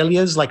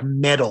failures like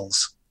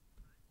medals,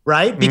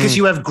 right? Because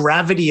you have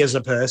gravity as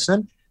a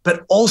person,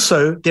 but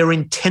also they're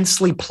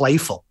intensely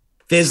playful.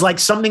 There's like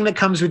something that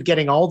comes with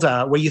getting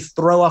older where you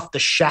throw off the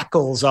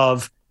shackles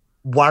of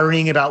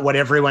worrying about what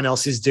everyone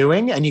else is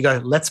doing and you go,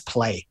 let's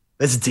play,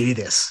 let's do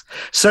this.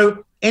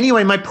 So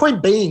anyway, my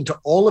point being to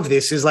all of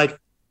this is like,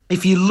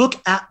 if you look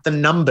at the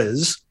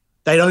numbers,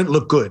 they don't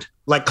look good,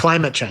 like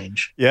climate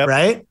change,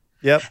 right?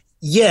 Yep.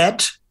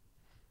 Yet,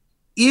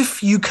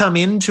 if you come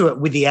into it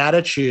with the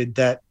attitude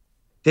that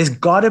there's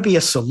got to be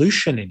a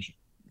solution in here,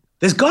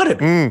 there's got to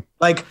be.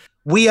 Like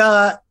we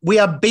are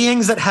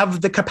beings that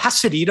have the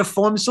capacity to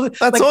form solutions.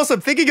 That's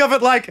awesome. Thinking of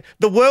it like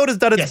the world has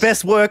done its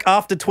best work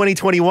after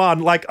 2021.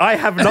 Like I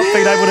have not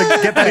been able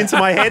to get that into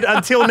my head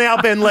until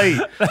now, Ben Lee.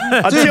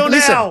 Until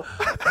now.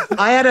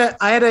 I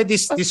had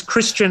this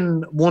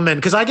Christian woman,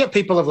 because I get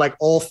people of like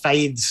all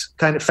faiths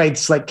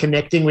like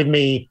connecting with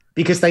me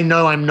because they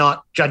know I'm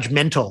not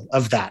judgmental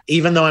of that.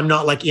 Even though I'm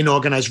not like in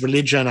organized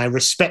religion, I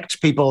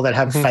respect people that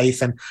have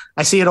faith and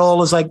I see it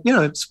all as like,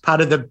 it's part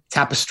of the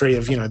tapestry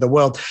of, the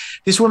world.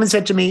 This woman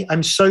said to me,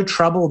 I'm so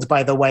troubled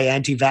by the way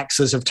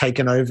anti-vaxxers have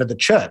taken over the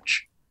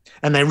church.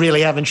 And they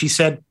really have. And she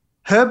said,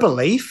 her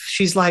belief,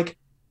 she's like,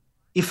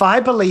 if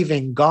I believe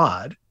in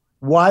God,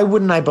 why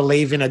wouldn't I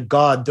believe in a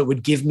God that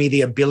would give me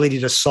the ability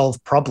to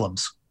solve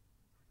problems?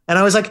 And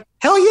I was like,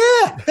 hell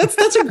yeah, that's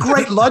a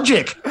great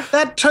logic.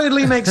 That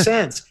totally makes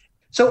sense.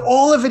 So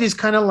all of it is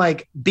kind of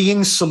like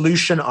being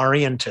solution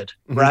oriented,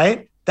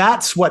 right?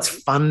 That's what's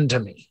fun to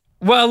me.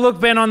 Well, look,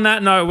 Ben, on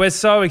that note, we're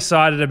so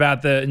excited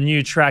about the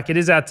new track. It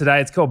is out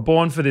today. It's called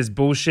Born for This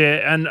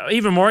Bullshit. And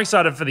even more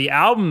excited for the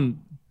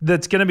album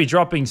that's going to be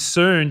dropping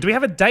soon. Do we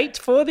have a date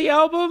for the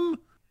album?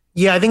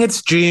 Yeah, I think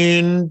it's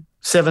June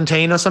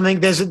 17 or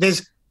something. There's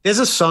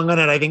a song on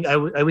it. I think I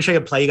wish I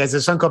could play you guys.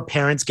 There's a song called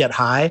Parents Get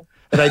High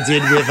that I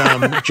did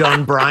with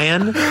John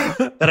Bryan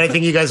that I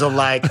think you guys will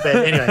like. But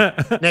anyway,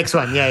 next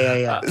one.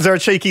 Yeah. Is there a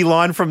cheeky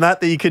line from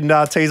that you can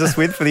tease us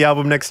with for the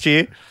album next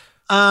year?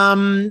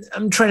 I'm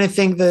trying to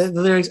think the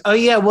lyrics. Oh,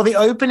 yeah. Well, the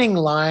opening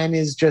line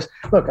is just,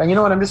 look, and you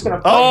know what? I'm just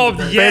going to. Oh,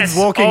 yes. Ben's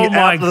walking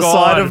out the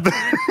side of the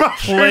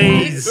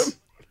Please.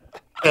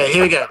 Okay,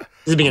 here we go. This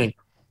is the beginning.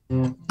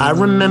 I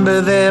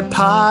remember their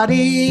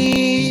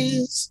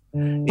parties,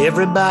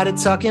 everybody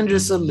talking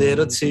just a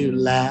little too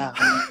loud.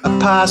 I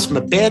passed my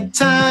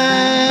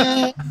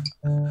bedtime,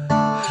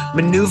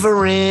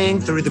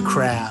 maneuvering through the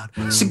crowd,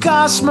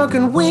 cigar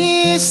smoking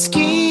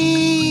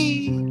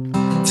whiskey,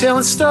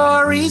 telling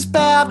stories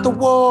about the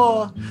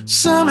war.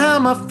 Somehow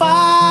my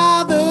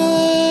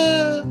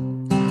father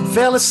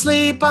fell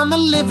asleep on the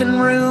living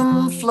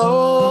room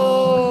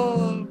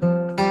floor.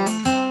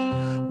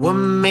 What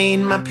made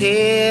my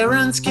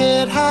parents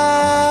get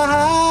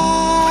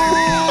high?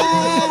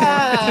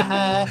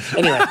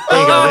 Anyway,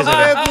 there you go.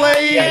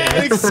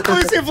 An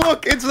exclusive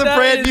look into the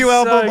brand new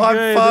album. so I'm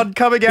good. fun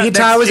coming out. The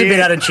guitar was next a bit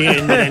year. out of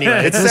tune, but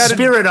anyway, it's the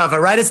spirit of it,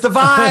 right? It's the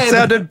vibe. It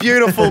sounded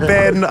beautiful,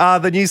 Ben.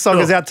 The new song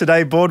is out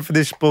today. Born for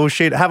This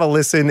Bullshit. Have a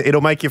listen.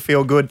 It'll make you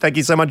feel good. Thank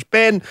you so much,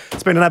 Ben.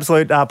 It's been an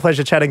absolute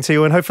pleasure chatting to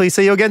you, and hopefully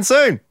see you again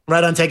soon.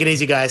 Right on. Take it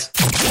easy, guys.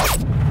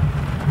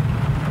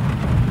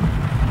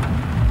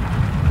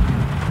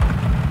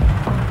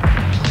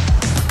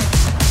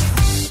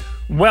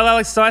 Well,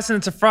 Alex Dyson,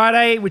 it's a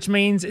Friday, which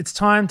means it's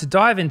time to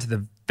dive into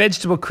the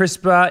vegetable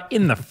crisper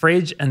in the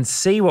fridge and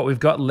see what we've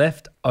got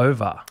left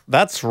over.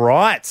 That's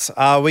right.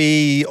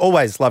 We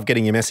always love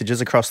getting your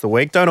messages across the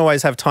week. Don't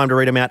always have time to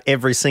read them out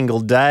every single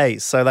day,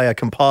 so they are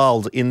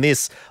compiled in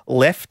this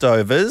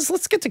leftovers.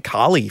 Let's get to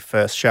Carly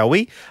first, shall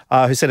we?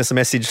 Who sent us a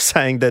message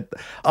saying that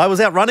I was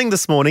out running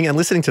this morning and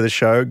listening to the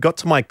show, got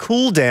to my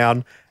cool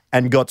down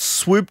and got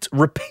swooped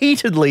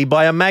repeatedly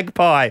by a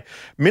magpie.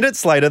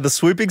 Minutes later, the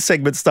swooping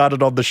segment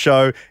started on the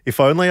show. If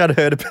only I'd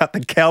heard about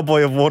the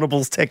Cowboy of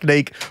Warrnambool's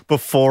technique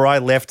before I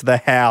left the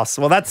house.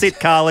 Well, that's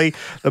it, Carly.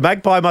 The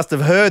magpie must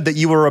have heard that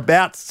you were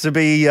about to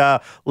be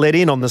let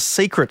in on the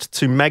secret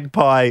to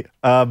magpie,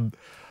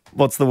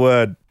 what's the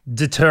word?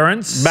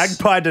 Deterrence.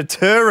 Magpie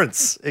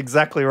deterrence.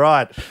 Exactly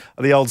right.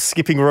 The old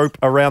skipping rope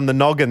around the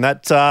noggin.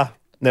 That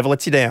never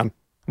lets you down.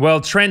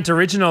 Well, Trent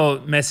Original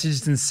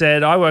messaged and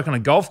said, I work on a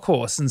golf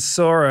course and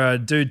saw a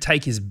dude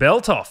take his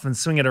belt off and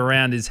swing it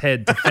around his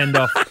head to fend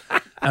off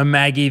a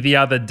Maggie the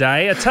other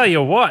day. I tell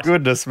you what.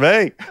 Goodness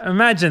me.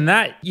 Imagine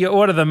that. You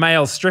order the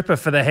male stripper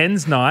for the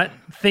hen's night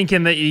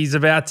thinking that he's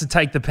about to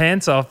take the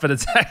pants off, but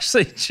it's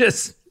actually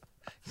just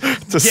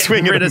to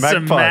swing rid at of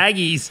some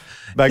Maggies.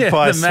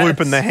 Magpie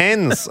swooping the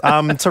hens.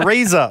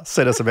 Teresa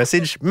sent us a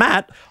message.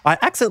 Matt, I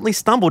accidentally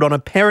stumbled on a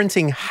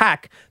parenting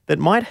hack that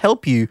might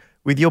help you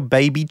with your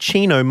baby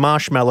chino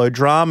marshmallow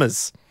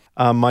dramas.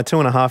 My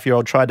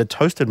 2.5-year-old tried a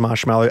toasted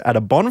marshmallow at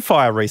a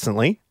bonfire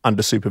recently,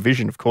 under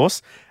supervision, of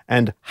course,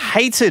 and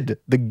hated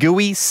the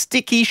gooey,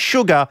 sticky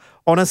sugar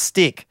on a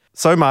stick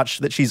so much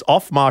that she's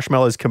off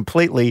marshmallows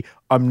completely.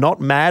 I'm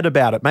not mad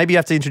about it. Maybe you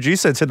have to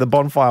introduce her to the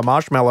bonfire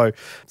marshmallow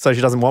so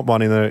she doesn't want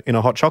one in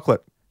a hot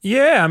chocolate.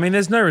 Yeah, I mean,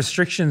 there's no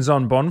restrictions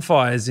on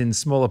bonfires in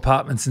small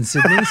apartments in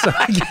Sydney, so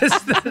I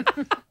guess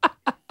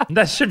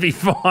that should be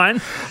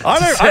fine.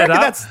 I reckon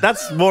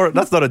that's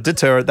not a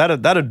deterrent.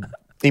 That'd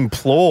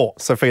implore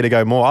Sophie to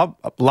go more.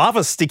 I love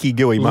a sticky,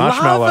 gooey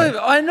marshmallow.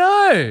 I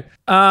know.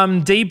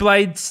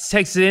 D-Blade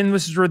texted in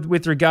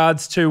with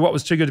regards to what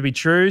was too good to be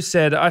true,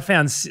 said, I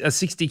found a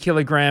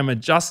 60-kilogram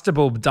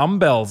adjustable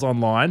dumbbells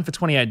online for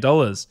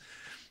 $28.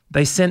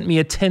 They sent me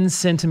a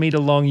 10-centimetre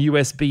long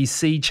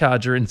USB-C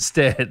charger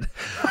instead.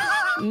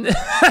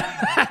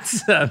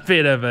 That's a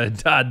bit of a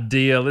dud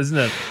deal, isn't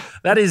it?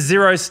 That is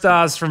 0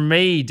 stars from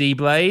me,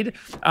 D-Blade.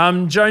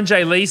 Joan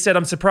J. Lee said,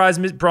 I'm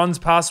surprised Bron's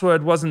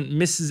password wasn't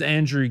Mrs.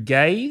 Andrew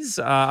Gaze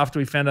after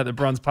we found out that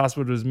Bron's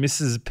password was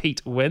Mrs.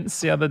 Pete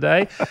Wentz the other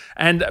day.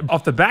 And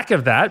off the back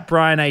of that,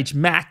 Brian H.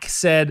 Mack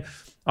said,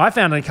 I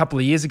found a couple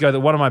of years ago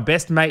that one of my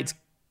best mates'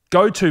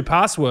 go-to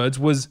passwords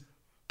was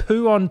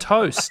poo on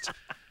toast.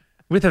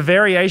 With a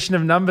variation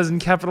of numbers and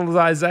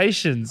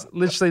capitalizations.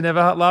 Literally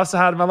never laughed so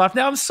hard in my life.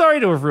 Now, I'm sorry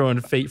to have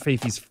ruined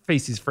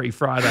Feces Free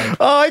Friday.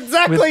 Oh,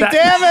 exactly.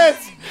 Damn it.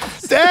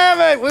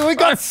 Damn it. We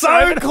got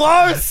so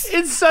close.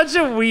 It's such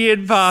a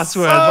weird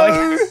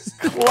password.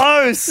 So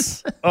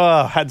close.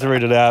 Oh, had to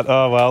read it out.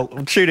 Oh, well.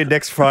 Tune in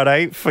next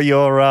Friday for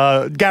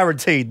your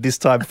guaranteed this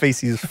time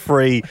Feces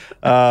Free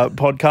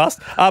podcast.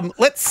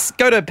 Let's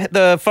go to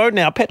the phone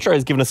now. Petra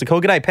has given us a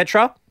call. G'day,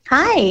 Petra.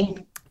 Hi.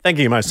 Thank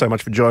you so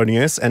much for joining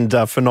us and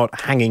for not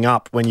hanging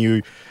up when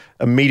you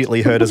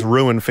immediately heard us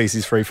ruin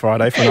Feces Free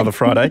Friday for another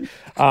Friday.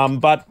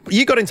 But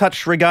you got in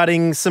touch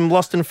regarding some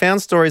lost and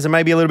found stories and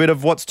maybe a little bit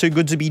of what's too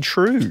good to be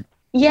true.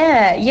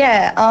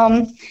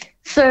 Yeah.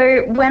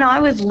 So when I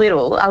was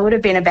little, I would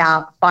have been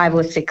about 5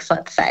 or 6,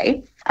 let's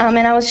say, and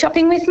I was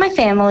shopping with my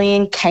family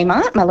in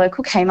Kmart, my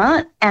local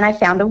Kmart, and I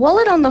found a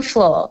wallet on the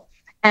floor.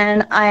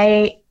 And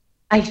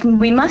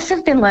we must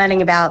have been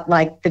learning about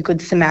like the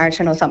Good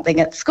Samaritan or something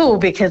at school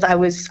because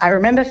I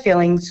remember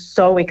feeling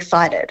so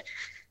excited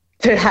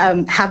to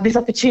have this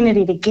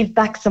opportunity to give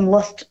back some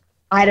lost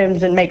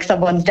items and make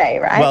someone's day,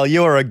 right? Well,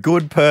 you're a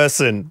good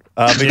person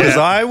because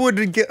I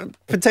would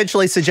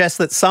potentially suggest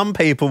that some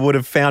people would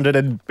have found it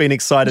and been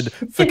excited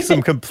for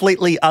some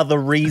completely other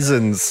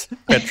reasons,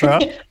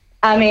 Petra.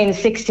 I mean,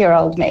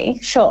 6-year-old me,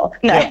 sure.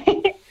 No.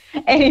 Yeah.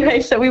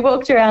 Anyway, so we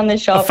walked around the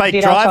shop. A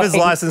fake driver's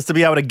license to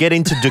be able to get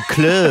into the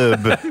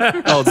club.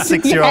 Old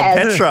 6-year-old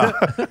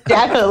Petra.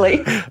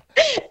 Definitely.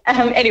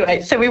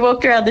 Anyway, so we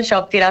walked around the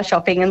shop, did our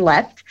shopping and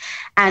left.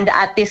 And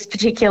at this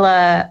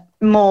particular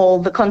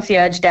mall, the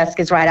concierge desk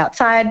is right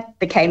outside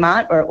the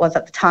Kmart, or it was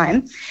at the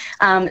time.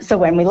 So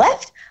when we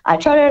left, I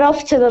trotted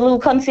off to the little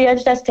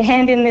concierge desk to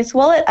hand in this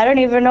wallet. I don't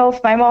even know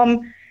if my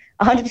mom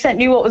 100%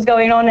 knew what was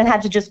going on and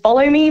had to just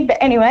follow me. But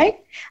anyway,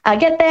 I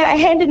get there, I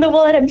hand in the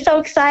wallet, I'm so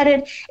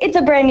excited. It's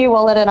a brand new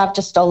wallet and I've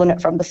just stolen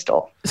it from the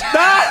store.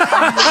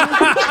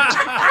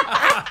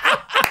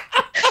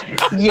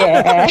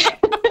 Yeah.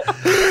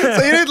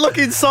 So you didn't look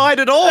inside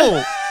at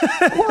all?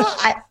 Well,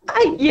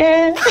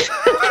 yeah.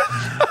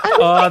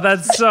 Oh,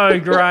 that's so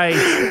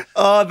great.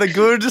 Oh, the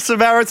good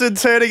Samaritan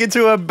turning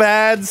into a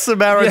bad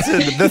Samaritan.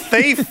 Yeah. The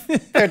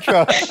thief,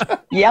 Petra.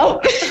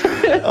 Yep.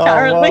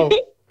 Apparently. Oh, wow.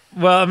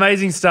 Well,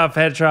 amazing stuff,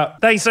 Petra.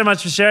 Thanks so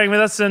much for sharing with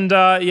us. And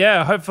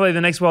hopefully the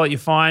next wallet you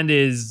find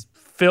is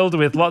filled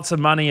with lots of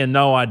money and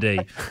no ID.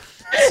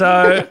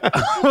 So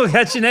we'll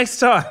catch you next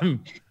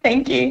time.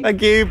 Thank you.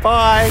 Thank you.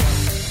 Bye.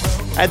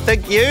 And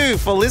thank you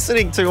for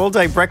listening to All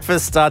Day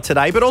Breakfast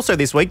today, but also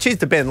this week. Cheers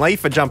to Ben Lee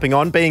for jumping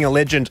on, being a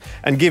legend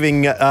and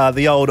giving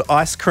the old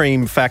ice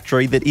cream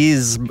factory that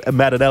is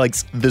Matt and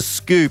Alex the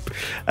scoop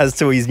as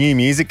to his new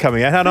music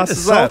coming out. How nice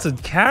is that?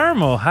 Salted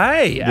caramel.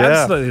 Hey, yeah.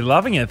 Absolutely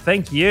loving it.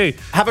 Thank you.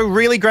 Have a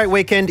really great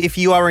weekend if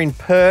you are in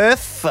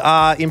Perth,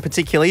 in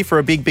particular for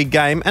a big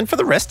game. And for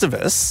the rest of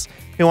us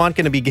who aren't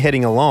going to be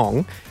heading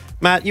along,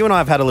 Matt, you and I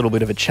have had a little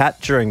bit of a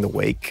chat during the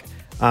week.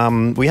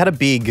 We had a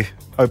big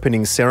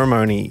opening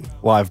ceremony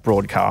live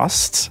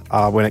broadcast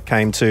when it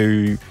came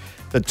to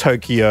the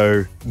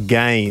Tokyo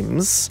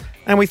Games.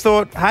 And we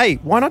thought, hey,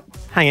 why not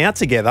hang out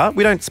together?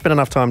 We don't spend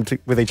enough time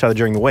with each other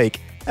during the week.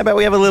 How about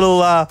we have a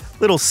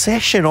little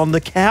session on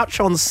the couch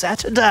on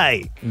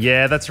Saturday?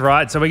 Yeah, that's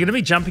right. So we're going to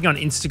be jumping on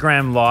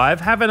Instagram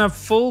Live, having a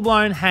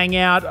full-blown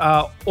hangout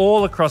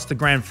all across the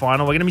grand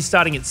final. We're going to be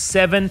starting at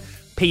 7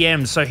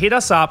 p.m. So hit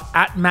us up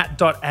at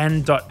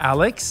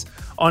matt.and.alex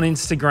on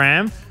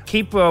Instagram.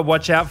 Keep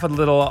watch out for the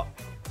little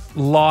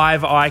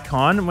live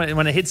icon.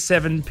 When it hits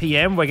 7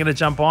 p.m, we're going to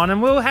jump on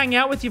and we'll hang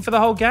out with you for the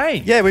whole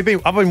game. Yeah, I've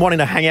been wanting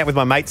to hang out with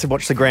my mates and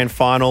watch the grand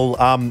final.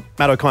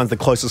 Matt O'Kine's the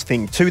closest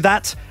thing to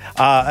that.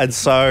 And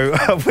so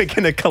we're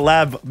going to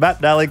collab Matt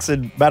and Alex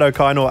and Matt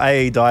O'Kine or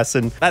A.E.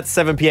 Dyson. That's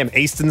 7 p.m.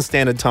 Eastern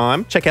Standard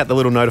Time. Check out the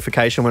little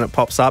notification when it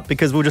pops up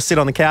because we'll just sit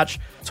on the couch,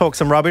 talk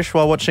some rubbish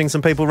while watching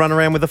some people run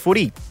around with a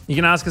footy. You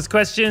can ask us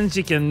questions.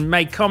 You can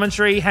make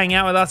commentary, hang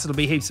out with us. It'll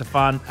be heaps of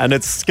fun. And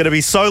it's going to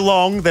be so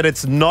long that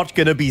it's not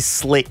going to be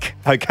slick.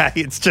 Okay,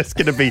 it is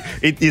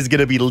going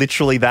to be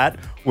literally that.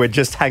 We're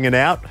just hanging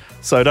out.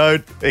 So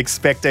don't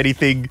expect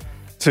anything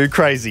too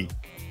crazy.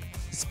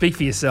 Speak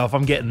for yourself.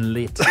 I'm getting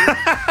lit. No,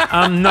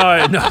 I'm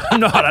not.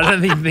 I don't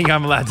think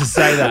I'm allowed to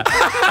say that.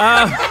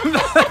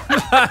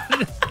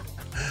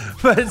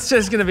 But it's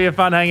just going to be a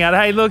fun hangout.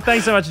 Hey, look,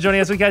 thanks so much for joining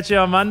us. We'll catch you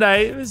on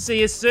Monday. We'll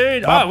see you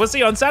soon. We'll see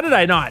you on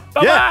Saturday night.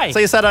 Bye-bye. Yeah, see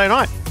you Saturday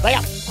night. See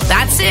ya.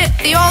 That's it.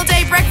 The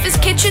all-day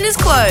breakfast kitchen is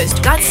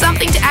closed. Got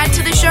something to add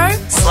to the show?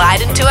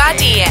 Slide into our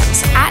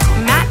DMs at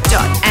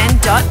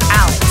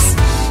matt.and.alex.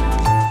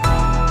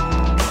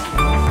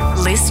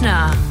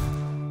 Listener.